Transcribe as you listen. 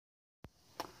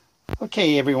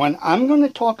Okay, everyone, I'm going to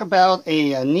talk about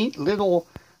a neat little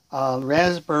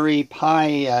Raspberry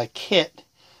Pi kit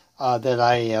that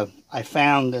I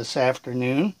found this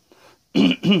afternoon.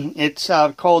 It's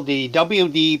called the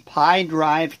WD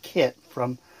PiDrive Kit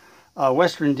from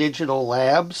Western Digital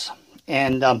Labs,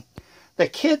 and the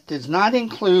kit does not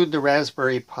include the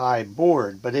Raspberry Pi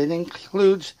board, but it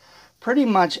includes pretty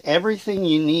much everything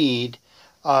you need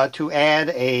to add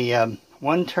a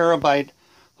 1 terabyte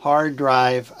hard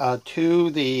drive to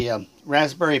the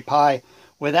Raspberry Pi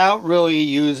without really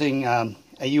using a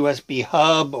USB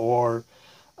hub or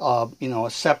a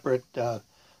separate a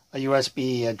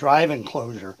USB drive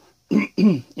enclosure.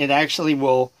 It actually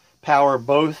will power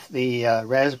both the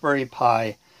Raspberry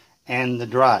Pi and the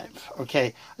drive.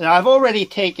 Okay, now I've already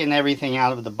taken everything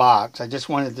out of the box. I just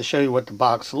wanted to show you what the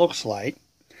box looks like.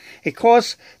 It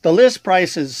costs, the list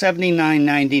price is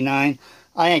 $79.99.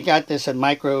 I got this at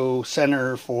Micro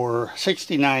Center for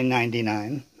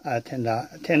 $69.99,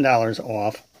 $10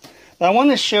 off. But I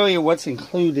want to show you what's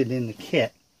included in the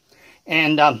kit.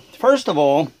 And first of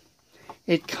all,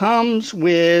 it comes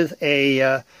with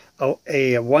a 1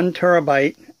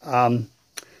 terabyte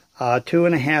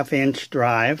 2.5 inch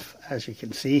drive, as you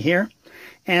can see here.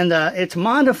 And it's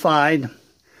modified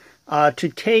to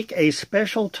take a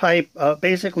special type,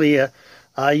 basically a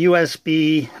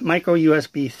USB, micro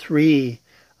USB 3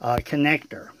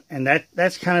 connector, and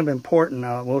that's kind of important.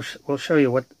 We'll show you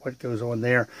what goes on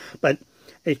there. But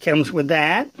it comes with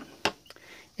that.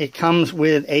 It comes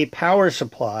with a power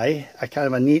supply, a kind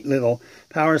of a neat little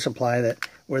power supply that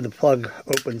where the plug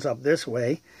opens up this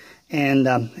way, and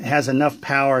it has enough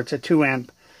power. It's a 2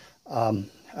 amp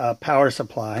power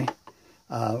supply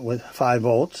with 5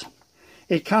 volts.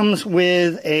 It comes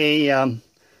with a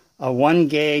 1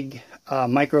 gig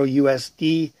micro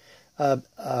USD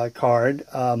card,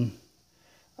 or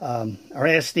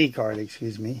SD card,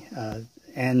 excuse me,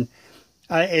 and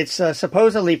it's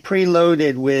supposedly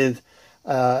preloaded with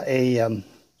a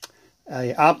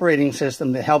operating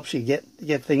system that helps you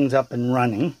get things up and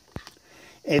running.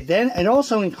 It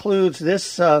also includes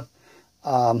this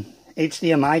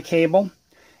HDMI cable.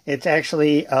 It's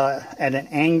actually at an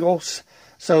angle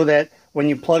so that when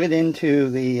you plug it into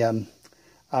the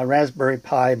Raspberry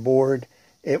Pi board,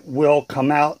 it will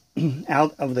come out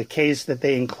of the case that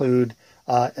they include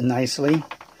nicely.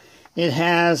 It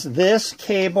has this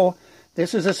cable.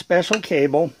 This is a special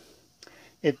cable.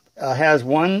 It has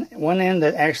one end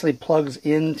that actually plugs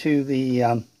into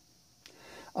the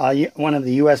one of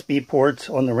the USB ports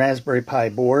on the Raspberry Pi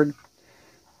board.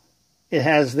 It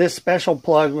has this special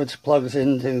plug which plugs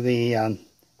into the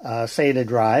SATA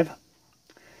drive,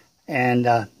 and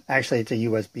actually it's a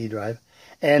USB drive.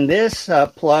 And this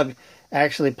plug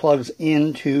actually plugs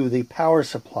into the power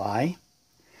supply.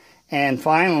 And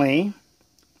finally,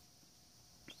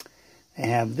 I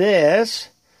have this,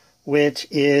 which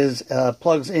is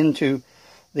plugs into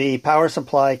the power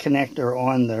supply connector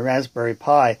on the Raspberry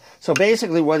Pi. So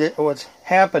basically what's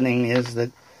happening is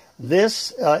that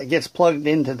this gets plugged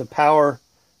into the power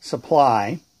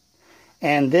supply,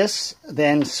 and this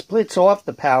then splits off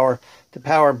the power to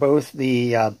power both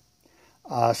the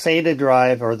SATA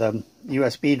drive, or the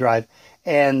USB drive,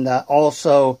 and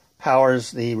also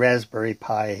powers the Raspberry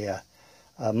Pi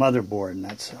motherboard, and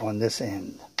that's on this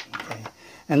end. Okay.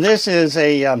 And this is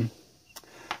a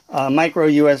micro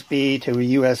USB to a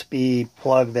USB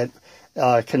plug that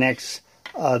connects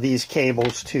these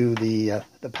cables to the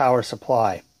power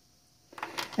supply.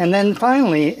 And then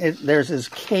finally, there's this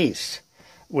case,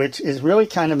 which is really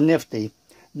kind of nifty.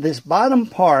 This bottom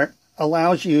part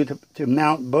allows you to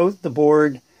mount both the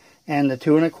board and the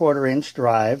 2 1/4 inch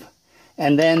drive,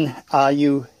 and then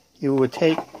you would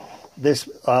take this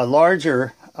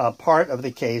larger part of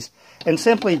the case and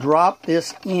simply drop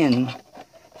this in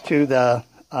to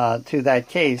that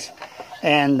case,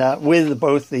 and with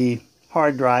both the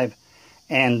hard drive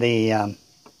and the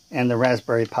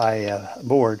Raspberry Pi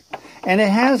board. And it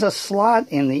has a slot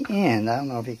in the end, I don't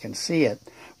know if you can see it,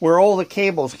 where all the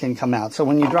cables can come out. So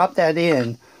when you drop that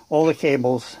in, all the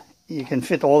cables, you can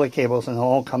fit all the cables and they'll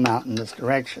all come out in this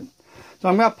direction. So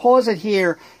I'm going to pause it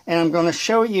here, and I'm going to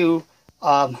show you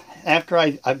after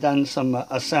I've done some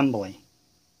assembly.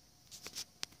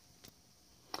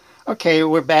 Okay,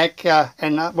 we're back,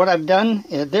 and what I've done,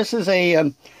 this is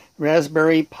a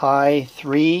Raspberry Pi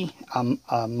 3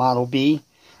 Model B.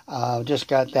 Just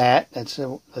got that. That's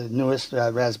the newest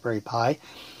Raspberry Pi.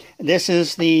 This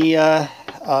is the 1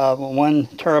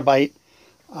 terabyte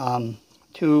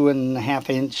 2.5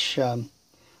 inch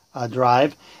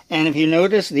drive. And if you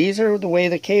notice, these are the way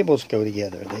the cables go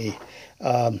together.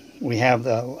 We have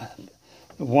the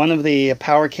One of the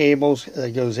power cables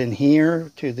goes in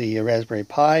here to the Raspberry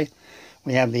Pi.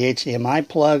 We have the HDMI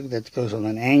plug that goes on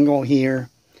an angle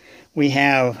here. We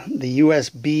have the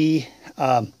USB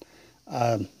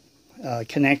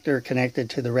connector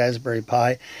connected to the Raspberry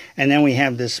Pi. And then we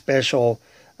have this special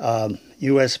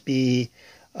USB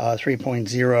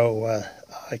 3.0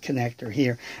 connector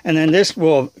here. And then this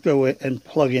will go and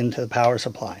plug into the power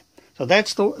supply. So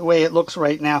that's the way it looks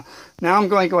right now. Now I'm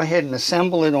going to go ahead and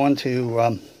assemble it onto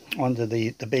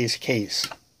the base case.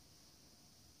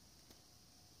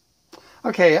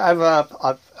 Okay, I've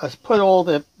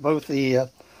put both the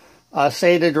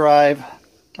SATA drive,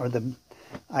 or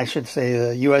I should say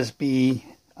the USB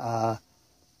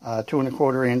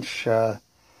 2¼ inch 1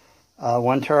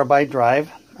 terabyte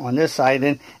drive on this side,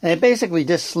 and it basically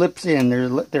just slips in.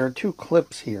 There are 2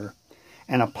 clips here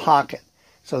and a pocket,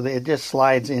 so that it just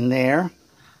slides in there.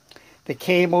 The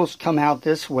cables come out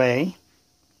this way.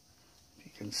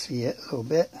 You can see it a little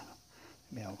bit.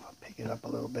 Maybe I'll pick it up a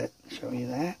little bit and show you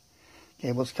that.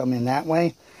 Cables come in that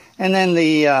way, and then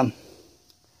the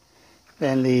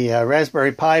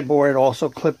Raspberry Pi board also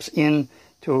clips in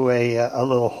to a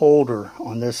little holder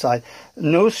on this side.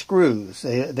 No screws.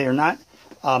 They're not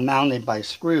mounted by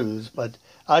screws, but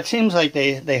it seems like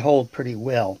they hold pretty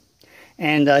well.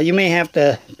 And you may have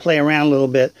to play around a little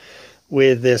bit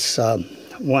with this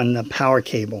one power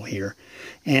cable here.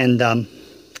 And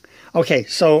okay,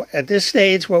 so at this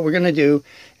stage, what we're going to do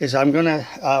is I'm going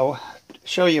to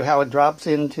show you how it drops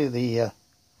into the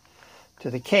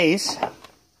case.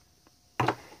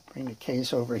 Bring the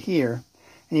case over here,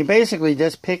 and you basically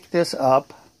just pick this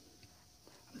up.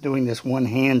 I'm doing this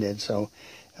one-handed, so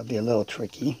it'll be a little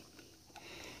tricky.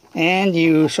 And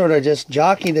you sort of just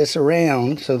jockey this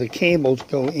around so the cables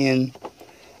go in,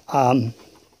 and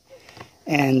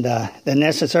the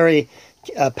necessary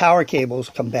power cables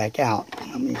come back out.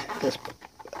 Let me just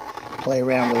play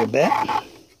around a little bit.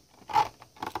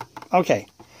 Okay,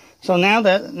 so now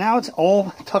it's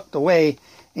all tucked away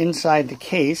inside the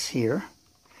case here.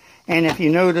 And if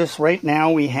you notice, right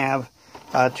now we have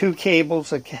 2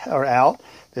 cables that are out.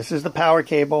 This is the power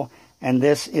cable, and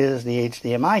this is the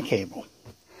HDMI cable.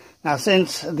 Now,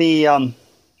 since the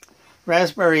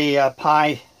Raspberry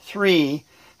Pi 3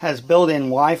 has built-in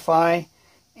Wi-Fi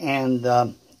and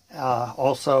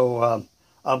also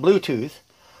Bluetooth,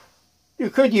 you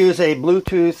could use a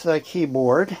Bluetooth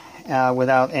keyboard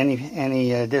without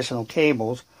any additional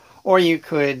cables, or you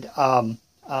could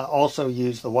also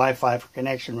use the Wi-Fi for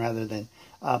connection rather than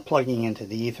plugging into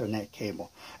the Ethernet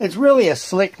cable. It's really a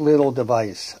slick little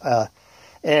device,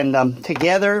 and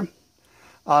together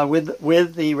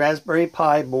with the Raspberry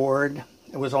Pi board,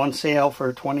 it was on sale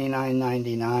for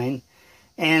 $29.99,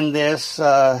 and this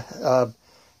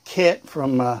kit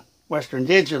from Western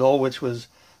Digital, which was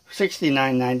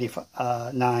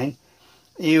 $69.99.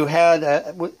 You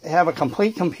have a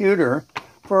complete computer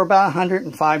for about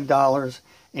 $105,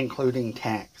 including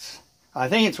tax. I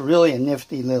think it's really a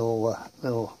nifty little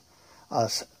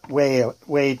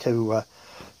way to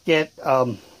get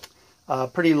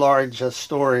pretty large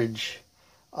storage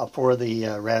for the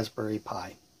Raspberry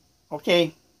Pi.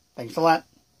 Okay, thanks a lot.